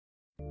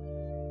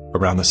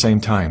Around the same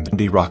time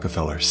D.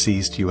 Rockefeller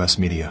seized U.S.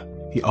 media,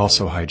 he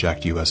also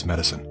hijacked U.S.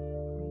 medicine.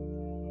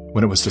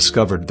 When it was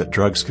discovered that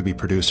drugs could be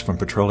produced from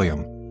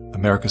petroleum,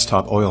 America's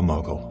top oil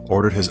mogul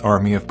ordered his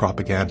army of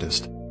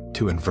propagandists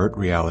to invert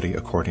reality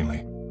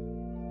accordingly.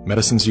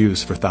 Medicines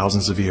used for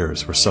thousands of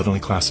years were suddenly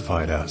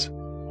classified as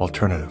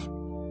alternative,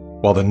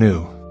 while the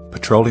new,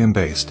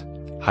 petroleum-based,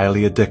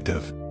 highly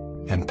addictive,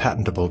 and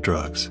patentable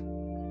drugs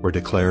were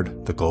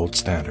declared the gold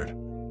standard.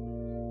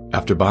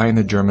 After buying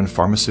the German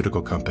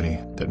pharmaceutical company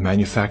that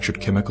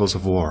manufactured chemicals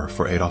of war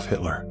for Adolf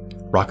Hitler,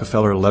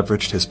 Rockefeller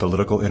leveraged his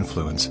political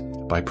influence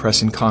by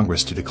pressing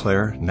Congress to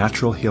declare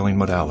natural healing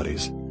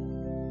modalities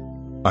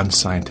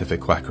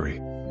unscientific quackery.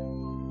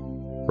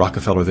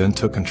 Rockefeller then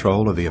took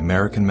control of the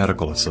American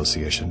Medical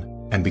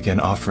Association and began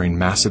offering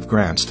massive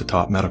grants to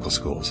top medical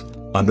schools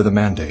under the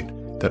mandate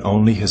that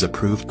only his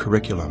approved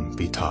curriculum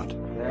be taught.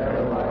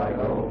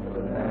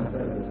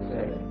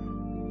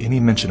 Any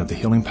mention of the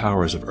healing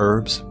powers of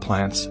herbs,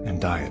 plants,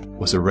 and diet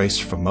was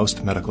erased from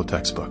most medical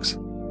textbooks.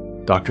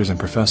 Doctors and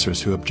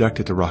professors who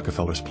objected to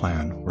Rockefeller's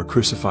plan were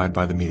crucified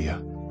by the media,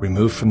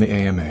 removed from the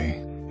AMA,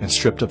 and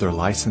stripped of their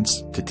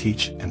license to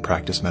teach and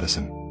practice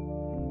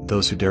medicine.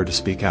 Those who dared to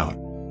speak out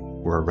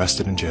were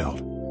arrested and jailed.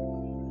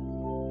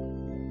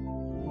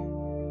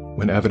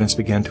 When evidence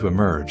began to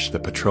emerge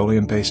that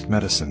petroleum-based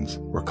medicines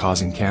were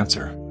causing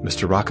cancer,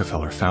 Mr.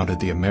 Rockefeller founded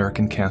the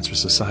American Cancer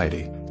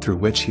Society, through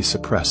which he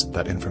suppressed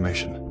that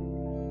information.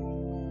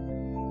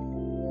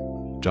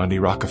 John D.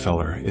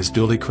 Rockefeller is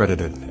duly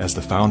credited as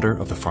the founder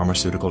of the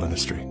pharmaceutical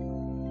industry,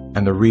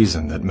 and the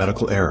reason that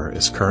medical error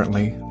is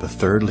currently the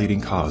third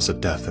leading cause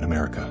of death in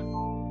America.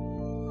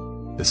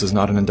 This is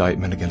not an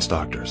indictment against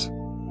doctors.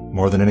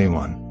 More than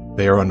anyone,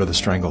 they are under the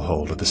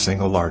stranglehold of the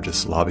single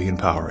largest lobbying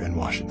power in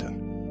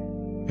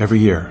Washington. Every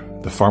year,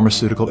 the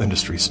pharmaceutical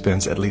industry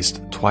spends at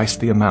least twice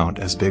the amount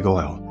as big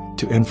oil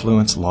to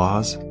influence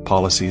laws,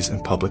 policies,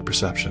 and public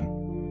perception.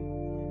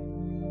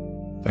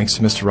 Thanks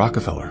to Mr.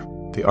 Rockefeller,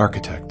 the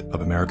architect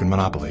of American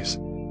monopolies,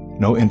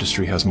 no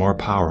industry has more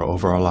power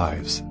over our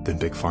lives than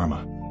Big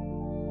Pharma.